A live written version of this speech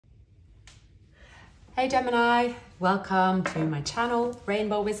Hey Gemini, welcome to my channel,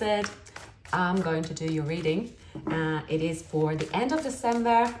 Rainbow Wizard. I'm going to do your reading. It is for the end of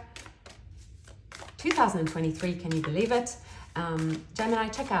December 2023, can you believe it? Gemini,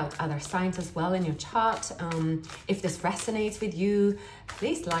 check out other signs as well in your chart. If this resonates with you,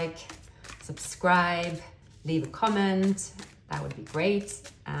 please like, subscribe, leave a comment. That would be great.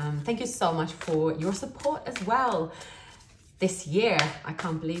 Thank you so much for your support as well. This year, I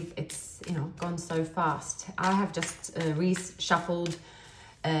can't believe it's gone so fast. I have just reshuffled,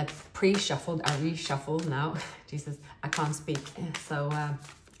 pre-shuffled, I reshuffled now. Jesus, I can't speak. So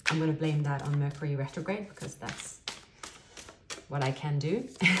I'm going to blame that on Mercury retrograde because that's what I can do.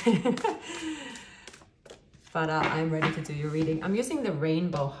 But I'm ready to do your reading. I'm using the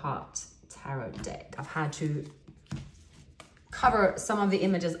Rainbow Heart Tarot deck. I've had to cover some of the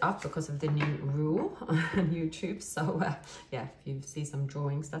images up because of the new rule on YouTube. So yeah, if you see some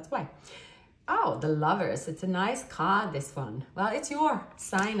drawings, that's why. Oh, the Lovers. It's a nice card, this one. Well, it's your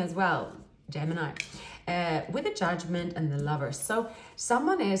sign as well, Gemini. With the Judgment and the Lovers. So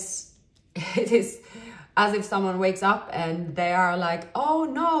someone is, it is as if someone wakes up and they are like, oh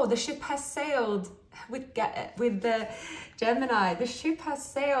no, the ship has sailed. With the Gemini, the ship has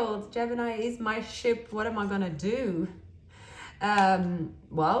sailed. Gemini is my ship. What am I gonna do?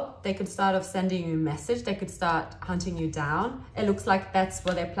 Well, they could start off sending you a message. They could start hunting you down. It looks like that's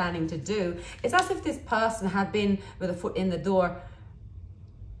what they're planning to do. It's as if this person had been with a foot in the door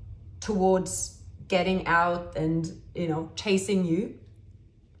towards getting out and, chasing you,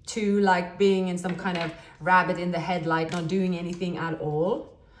 to like being in some kind of rabbit in the headlight, not doing anything at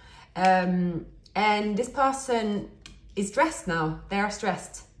all. And this person is stressed now. They are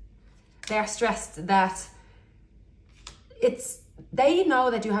stressed. They are stressed that they know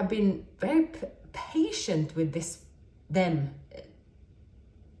that you have been very patient with them.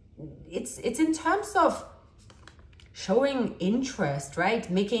 It's in terms of showing interest, right?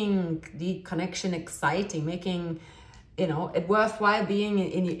 Making the connection exciting, making, it worthwhile being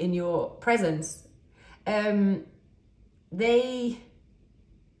in your presence. I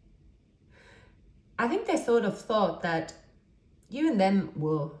think they sort of thought that you and them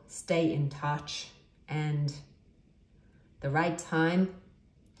will stay in touch, and the right time,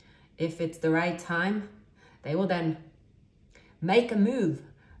 if it's the right time, they will then make a move.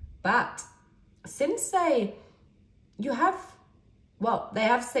 But since they have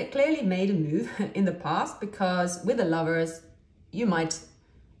clearly made a move in the past, because with the Lovers, you might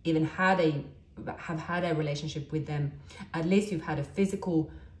even have had a relationship with them. At least you've had a physical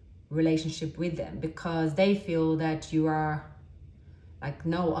relationship with them, because they feel that you are like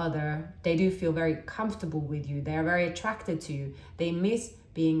no other. They do feel very comfortable with you. They are very attracted to you. They miss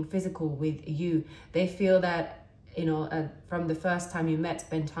being physical with you. They feel that, from the first time you met,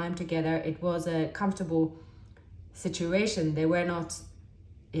 spend time together, it was a comfortable situation. They were not,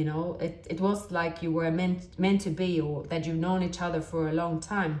 it was like you were meant to be, or that you've known each other for a long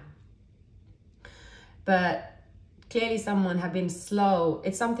time. But clearly someone had been slow.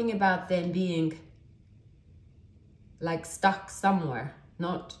 It's something about them being like stuck somewhere,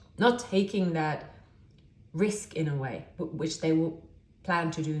 not taking that risk in a way, which they will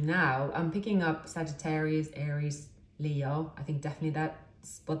plan to do now. I'm picking up Sagittarius, Aries, Leo. I think definitely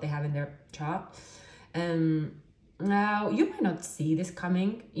that's what they have in their chart. Now, you might not see this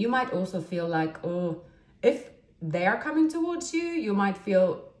coming. You might also feel like, oh, if they're coming towards you, you might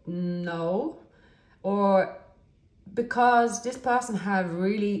feel no, or because this person have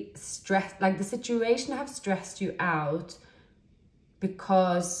really stressed, like the situation have stressed you out,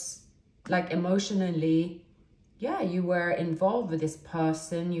 because like emotionally, yeah, you were involved with this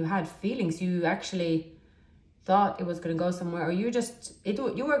person, you had feelings, you actually thought it was going to go somewhere, or you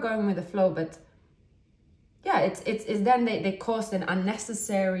were going with the flow. But yeah, it's then they caused an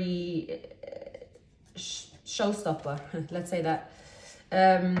unnecessary showstopper, let's say that.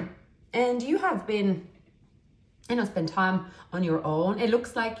 And you have been, spend time on your own. It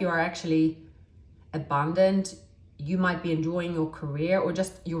looks like you are actually abundant. You might be enjoying your career or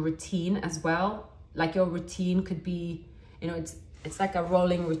just your routine as well. Like your routine could be, it's like a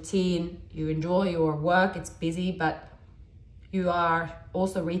rolling routine. You enjoy your work, it's busy, but you are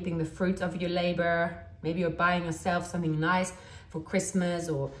also reaping the fruits of your labor. Maybe you're buying yourself something nice for Christmas,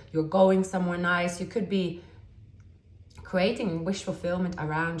 or you're going somewhere nice. You could be creating wish fulfillment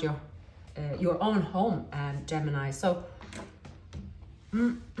around your own home, Gemini. So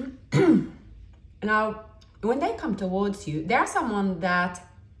now when they come towards you, they're someone that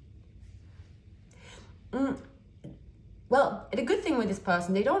well, the good thing with this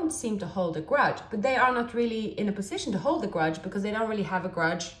person, they don't seem to hold a grudge, but they are not really in a position to hold a grudge, because they don't really have a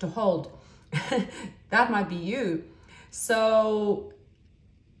grudge to hold. That might be you. So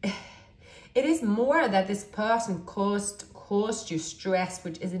it is more that this person caused you stress,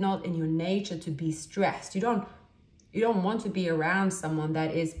 which is not in your nature to be stressed. You don't want to be around someone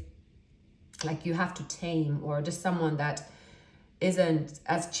that is like you have to tame, or just someone that isn't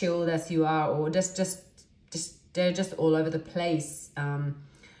as chilled as you are, or just they're just all over the place, and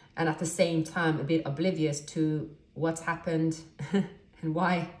at the same time a bit oblivious to what's happened and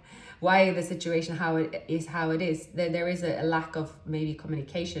why the situation how it is. There is a lack of maybe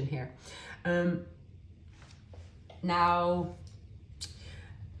communication here. Now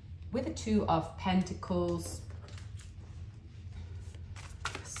with the Two of Pentacles,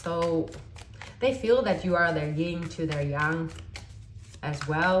 so they feel that you are their yin to their yang as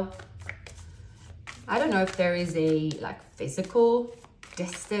well. I don't know if there is a like physical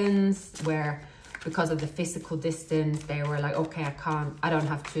distance where because of the physical distance they were like, okay, I don't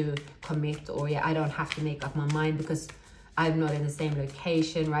have to commit, or yeah, I don't have to make up my mind because I'm not in the same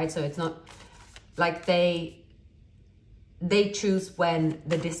location, right? So it's not like they choose when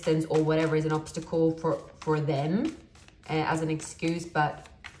the distance or whatever is an obstacle for them as an excuse, but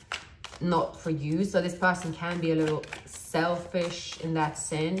not for you. So this person can be a little selfish in that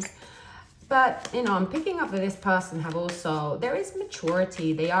sense. But, you know, I'm picking up that this person have also, there is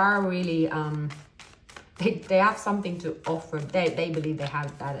maturity. They are really, they have something to offer. They believe they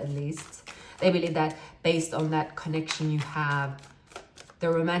have that at least. They believe that based on that connection you have, the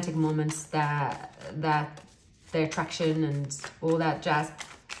romantic moments that the attraction and all that jazz,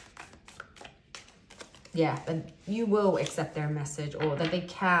 yeah, that you will accept their message, or that they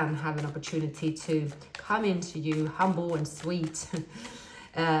can have an opportunity to come into you humble and sweet.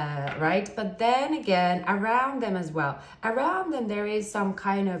 Right? But then again, around them as well, around them there is some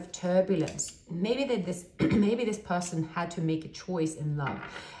kind of turbulence. Maybe maybe this person had to make a choice in love.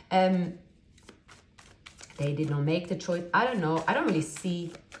 They did not make the choice. I don't know. I don't really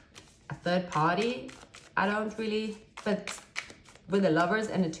see a third party. I don't really, but with the Lovers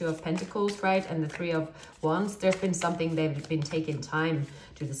and the Two of Pentacles, right, and the Three of Wands, there's been something they've been taking time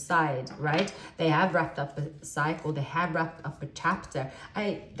to decide, right? They have wrapped up a cycle. They have wrapped up a chapter.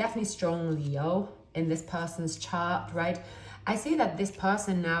 I definitely strong Leo in this person's chart, right? I see that this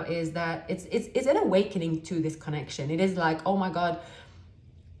person now is that it's an awakening to this connection. It is like, oh my God,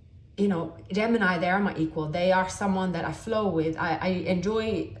 you know, Gemini, they are my equal. They are someone that I flow with. I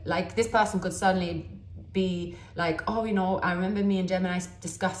enjoy, like this person could suddenly be like, oh, you know, I remember me and Gemini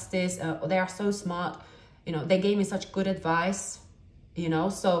discussed this. They are so smart. You know, they gave me such good advice, you know.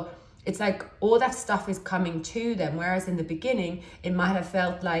 So it's like all that stuff is coming to them. Whereas in the beginning, it might have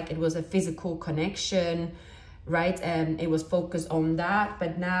felt like it was a physical connection, right? And it was focused on that.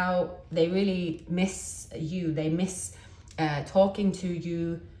 But now they really miss you. They miss talking to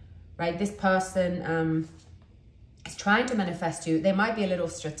you, right? This person is trying to manifest you. They might be a little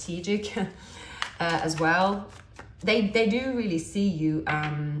strategic as well. They do really see you,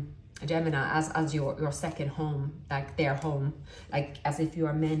 Gemini, as your second home, like their home, like as if you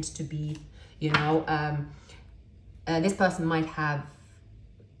are meant to be, you know. This person might have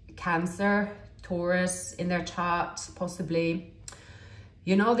Cancer, Taurus in their chart, possibly.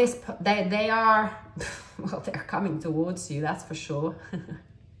 You know, they are, well, they're coming towards you, that's for sure.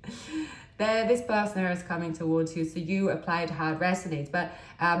 This person is coming towards you, so you apply to how it resonates. But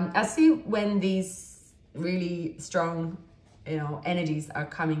I see when these really strong, you know, energies are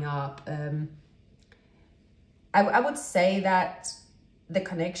coming up, I would say that the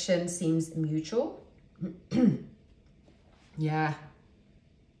connection seems mutual. Yeah.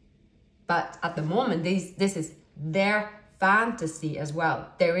 But at the moment, this is their fantasy as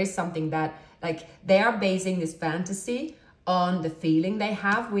well. There is something that, like, they are basing this fantasy on the feeling they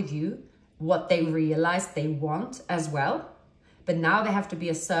have with you, what they realize they want as well. But now they have to be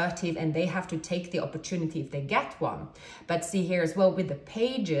assertive and they have to take the opportunity if they get one. But see here as well with the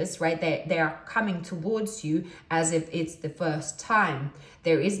pages, right? They are coming towards you as if it's the first time.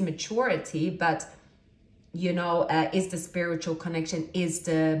 There is maturity, but, you know, is the spiritual connection, is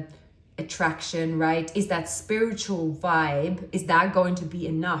the attraction, right? Is that spiritual vibe, is that going to be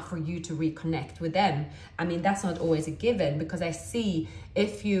enough for you to reconnect with them? I mean, that's not always a given, because I see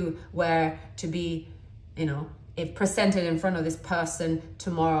if you were to be, you know, if presented in front of this person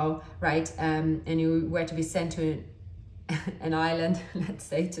tomorrow, right, and you were to be sent to an island, let's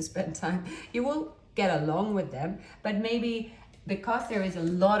say, to spend time, you will get along with them. But maybe because there is a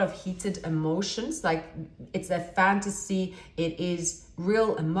lot of heated emotions, like it's a fantasy, it is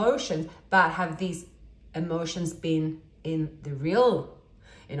real emotion, but have these emotions been in the real,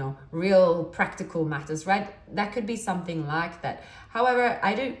 you know, real practical matters, right? That could be something like that. However,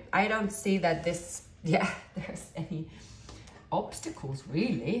 I don't see that this, yeah, there's any obstacles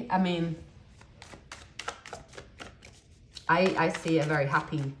really. I mean, I see a very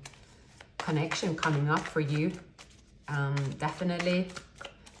happy connection coming up for you. Definitely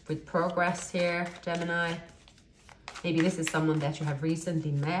with progress here, Gemini. Maybe this is someone that you have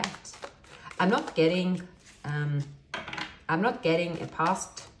recently met. I'm not getting a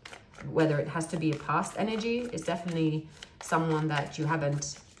past, whether it has to be a past energy. It's definitely someone that you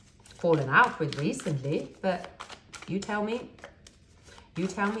haven't fallen out with recently, but you tell me. You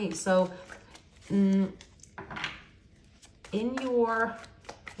tell me. So in your,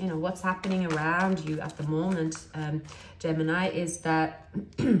 you know, what's happening around you at the moment, Gemini, is that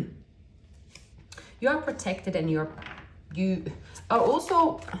you are protected, and you are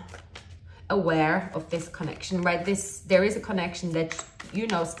also aware of this connection, right? There is a connection that, you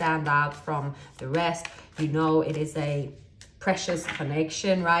know, stand out from the rest. You know, it is a precious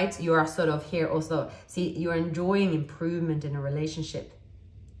connection, right? You are sort of here also, see, you're enjoying improvement in a relationship.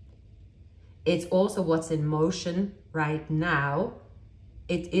 It's also what's in motion right now.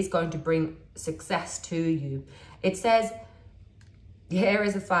 It is going to bring success to you. It says, here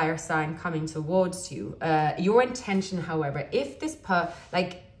is a fire sign coming towards you. Your intention, however, if this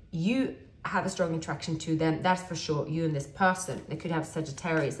like you have a strong attraction to them, that's for sure. You and this person, they could have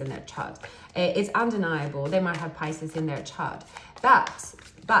Sagittarius in their chart. It's undeniable. They might have Pisces in their chart.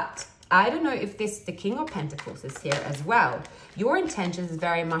 But I don't know if the King of Pentacles is here as well. Your intention is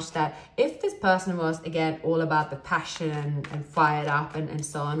very much that if this person was, again, all about the passion and fired up and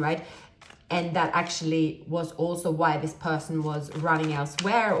so on, right? And that actually was also why this person was running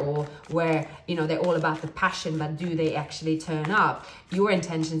elsewhere, or where, you know, they're all about the passion, but do they actually turn up? Your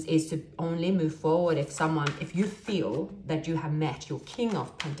intentions is to only move forward if you feel that you have met your King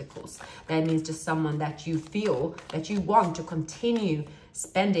of Pentacles. That means just someone that you feel that you want to continue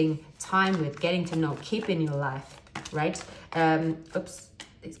spending time with, getting to know, keep in your life, right? Oops,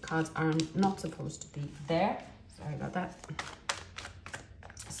 these cards are not supposed to be there. Sorry about that.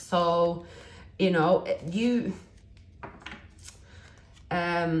 So, you know,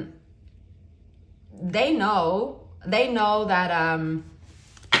 they know that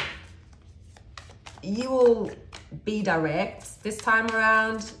you will be direct this time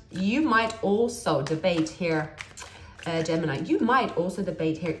around. You might also debate here, Gemini, you might also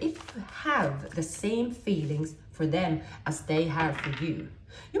debate here if you have the same feelings for them as they have for you.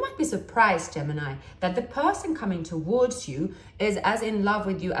 You might be surprised, Gemini, that the person coming towards you is as in love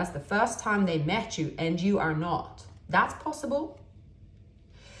with you as the first time they met you, and you are not. That's possible.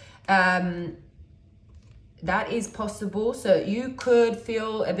 That is possible. So you could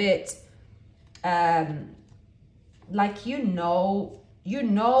feel a bit like you know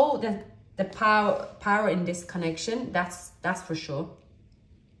that the power in this connection. That's for sure.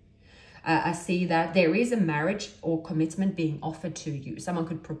 I see that there is a marriage or commitment being offered to you. Someone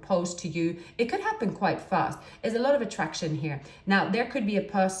could propose to you. It could happen quite fast. There's a lot of attraction here. Now, there could be a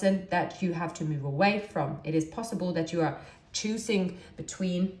person that you have to move away from. It is possible that you are choosing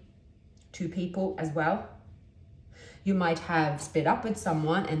between two people as well. You might have split up with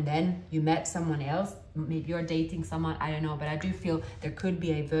someone and then you met someone else. Maybe you're dating someone, I don't know. But I do feel there could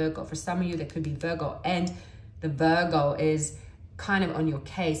be a Virgo. For some of you, there could be Virgo. And the Virgo is kind of on your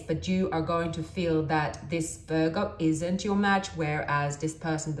case, but you are going to feel that this Virgo isn't your match, whereas this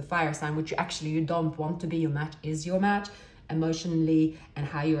person, the fire sign, which you don't want to be your match, is your match emotionally, and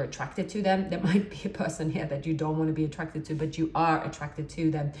how you're attracted to them. There might be a person here that you don't want to be attracted to, but you are attracted to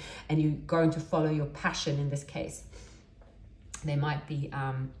them, and you're going to follow your passion in this case. There might be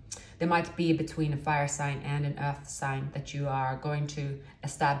between a fire sign and an earth sign that you are going to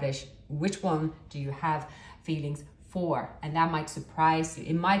establish which one do you have feelings for, and that might surprise you.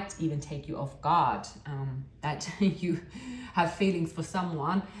 It might even take you off guard, that you have feelings for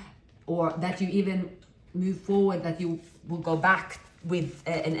someone, or that you even move forward, that you will go back with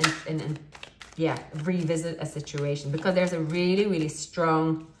and revisit a situation, because there's a really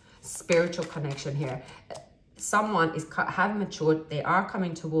strong spiritual connection here. Someone have matured. They are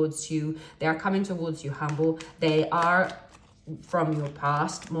coming towards you. They are coming towards you humble. They are from your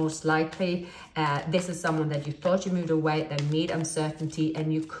past, most likely. This is someone that you thought you moved away, that meet uncertainty,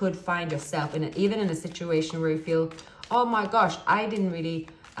 and you could find yourself even in a situation where you feel, oh my gosh, I didn't really,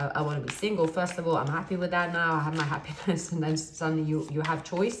 I want to be single. First of all, I'm happy with that now. I have my happiness, and then suddenly you have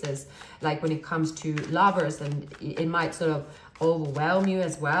choices, like when it comes to lovers, and it might sort of overwhelm you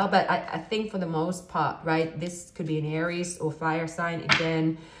as well. But I think for the most part, right, this could be an Aries or fire sign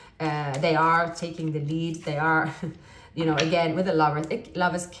again. They are taking the lead. They are you know, again, with the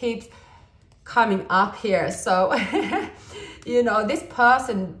lovers keeps coming up here. So, you know, this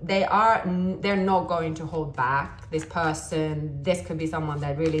person, they're not going to hold back. This person, this could be someone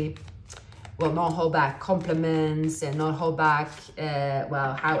that really will not hold back compliments and not hold back,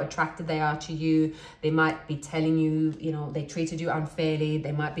 well, how attracted they are to you. They might be telling you, you know, they treated you unfairly.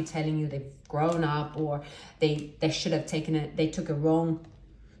 They might be telling you they've grown up, or they should have they took a wrong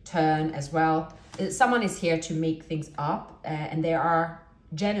turn as well. Someone is here to make things up, and they are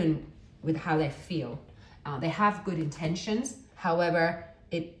genuine with how they feel. They have good intentions. However,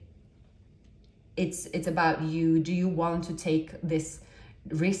 it's about you. Do you want to take this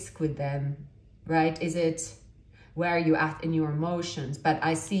risk with them, right? Is it, where are you at in your emotions? But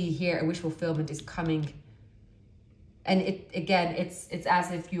I see here a wish fulfillment is coming, and it's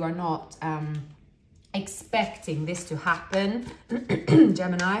as if you are not expecting this to happen.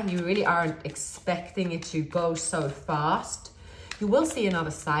 Gemini, you really aren't expecting it to go so fast. You will see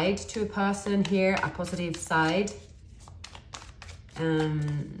another side to a person here, a positive side.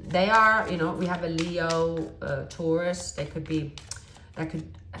 They are, you know, we have a Leo, Taurus. They could be,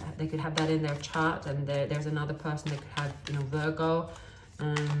 they could have that in their chart, and there's another person that could have, you know, Virgo.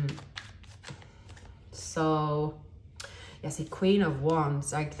 So yes, the Queen of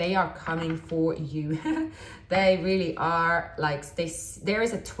Wands, like they are coming for you. They really are, like there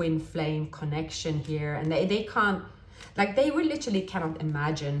is a twin flame connection here, and they can't, like they will literally cannot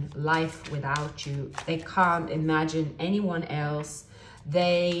imagine life without you. They can't imagine anyone else.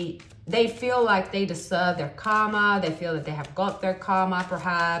 They feel like they deserve their karma. They feel that they have got their karma,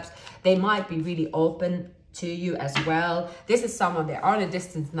 perhaps. They might be really open to you as well. This is someone, they are in a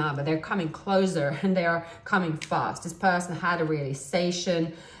distance now, but they're coming closer, and they are coming fast. This person had a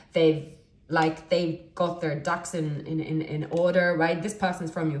realization. They've got their ducks in order, right? This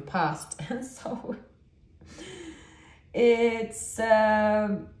person's from your past. And so it's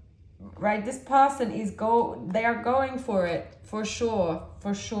right, this person is they are going for it for sure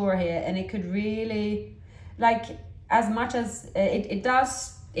here. And it could really, like, as much as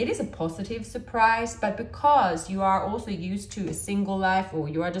it is a positive surprise, but because you are also used to a single life, or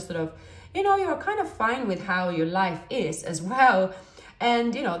you are just sort of, you know, you're kind of fine with how your life is as well.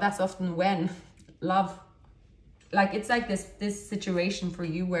 And, you know, that's often when love, like, it's like this situation for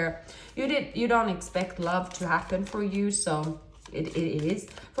you where you don't expect love to happen for you. So it is.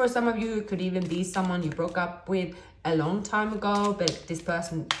 For some of you, it could even be someone you broke up with a long time ago, but this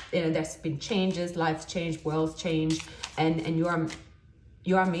person, you know, there's been changes, life's changed, world's changed, and you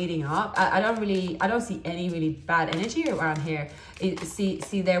are meeting up. I don't see any really bad energy around here.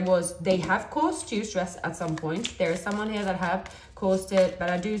 They have caused you stress at some point. There is someone here that have caused it, but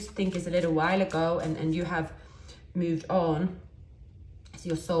I do think it's a little while ago, and you have moved on. So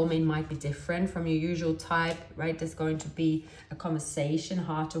your soulmate might be different from your usual type, right? There's going to be a conversation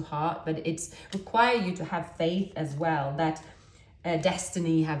heart to heart, but it's require you to have faith as well that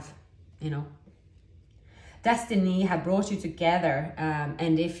destiny have brought you together.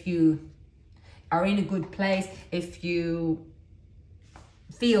 And if you are in a good place, if you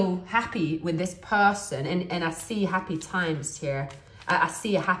feel happy with this person, and I see happy times here, I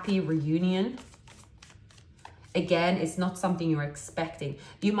see a happy reunion. Again, it's not something you're expecting.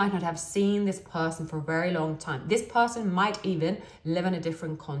 You might not have seen this person for a very long time. This person might even live on a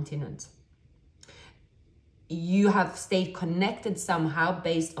different continent. You have stayed connected somehow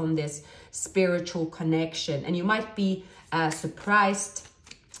based on this spiritual connection. And you might be surprised,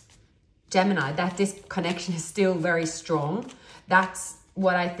 Gemini, that this connection is still very strong. That's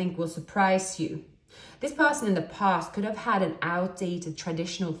what I think will surprise you. This person in the past could have had an outdated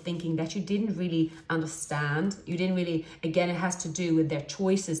traditional thinking that you didn't really understand. You didn't really, again, it has to do with their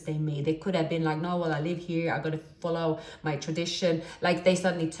choices they made. They could have been like, no, well, I live here, I got to follow my tradition. Like they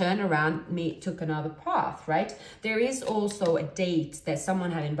suddenly turned around, took another path, right? There is also a date that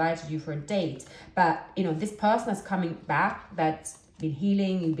someone had invited you for a date, but you know, this person is coming back, that's been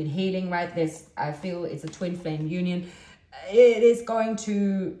healing, you've been healing, right? I feel it's a twin flame union. It is going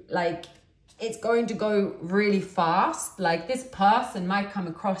to it's going to go really fast. Like this person might come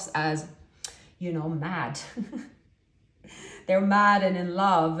across as, you know, mad. They're mad and in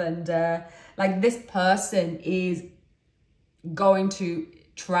love. And like this person is going to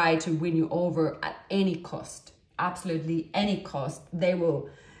try to win you over at any cost. Absolutely any cost. They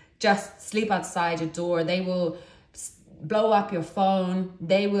will just sleep outside your door. They will blow up your phone.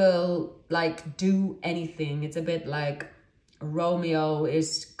 They will like do anything. It's a bit like Romeo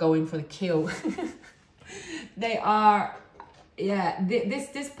is going for the kill. They are, yeah,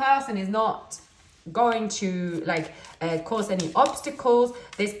 this person is not going to like cause any obstacles.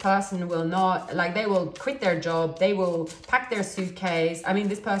 This person will not, like, they will quit their job, they will pack their suitcase. I mean,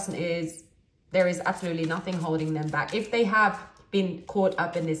 this person is, there is absolutely nothing holding them back. If they have been caught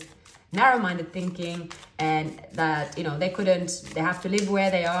up in this narrow-minded thinking, and that, you know, they have to live where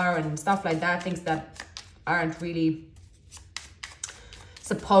they are and stuff like that, things that aren't really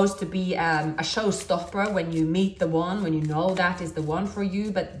supposed to be a showstopper when you meet the one, when you know that is the one for you,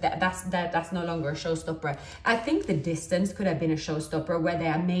 but that's no longer a showstopper. I think the distance could have been a showstopper, where they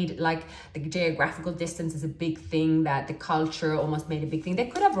have made like the geographical distance is a big thing, that the culture almost made a big thing. They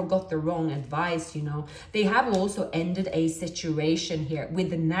could have got the wrong advice, you know. They have also ended a situation here with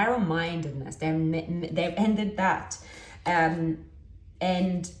the narrow-mindedness. They've ended that,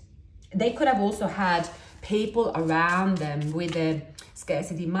 and they could have also had people around them with a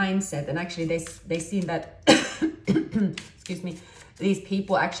scarcity mindset, and actually they seen that excuse me, these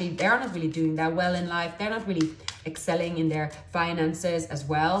people actually, they're not really doing that well in life. They're not really excelling in their finances as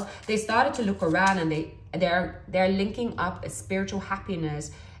well. They started to look around, and they're linking up a spiritual happiness,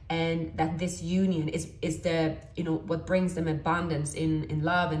 and that this union is the, you know, what brings them abundance in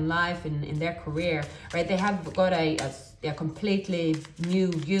love, in life, in their career, right? They have got a completely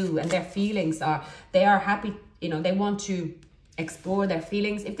new you, and their feelings are, they are happy, you know, they want to explore their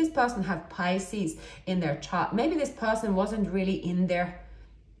feelings. If this person have Pisces in their chart, maybe this person wasn't really in their,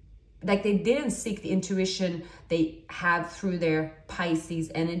 like, they didn't seek the intuition they have through their Pisces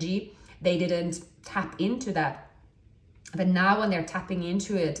energy. They didn't tap into that. But now when they're tapping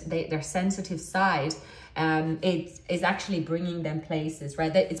into it, their sensitive side, it is actually bringing them places,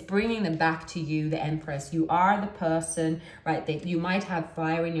 right? It's bringing them back to you, the Empress. You are the person, right? You might have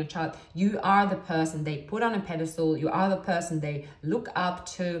fire in your chart. You are the person they put on a pedestal. You are the person they look up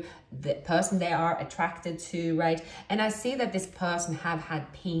to, the person they are attracted to, right? And I see that this person have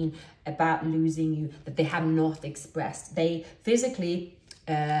had pain about losing you, that they have not expressed. They physically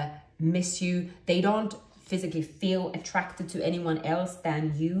miss you. They don't physically feel attracted to anyone else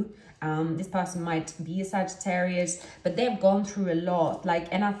than you. This person might be a Sagittarius, but they've gone through a lot. Like,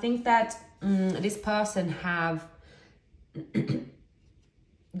 and I think that this person have,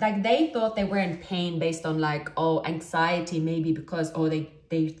 like, they thought they were in pain based on like, oh, anxiety, maybe because, oh,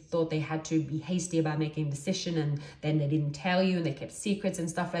 they thought they had to be hasty about making a decision, and then they didn't tell you, and they kept secrets and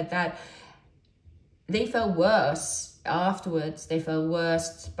stuff like that. They felt worse afterwards. They felt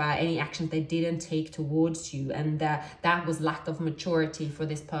worse by any actions they didn't take towards you, and that was lack of maturity for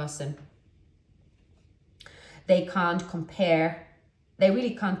this person. They can't compare, they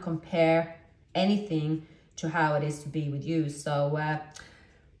really can't compare anything to how it is to be with you. So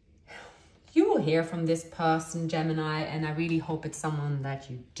you will hear from this person, Gemini, and I really hope it's someone that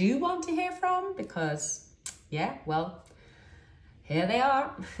you do want to hear from, because yeah, well, here they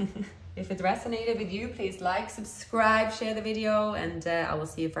are. If it resonated with you, please like, subscribe, share the video, and I will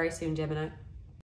see you very soon, Gemini.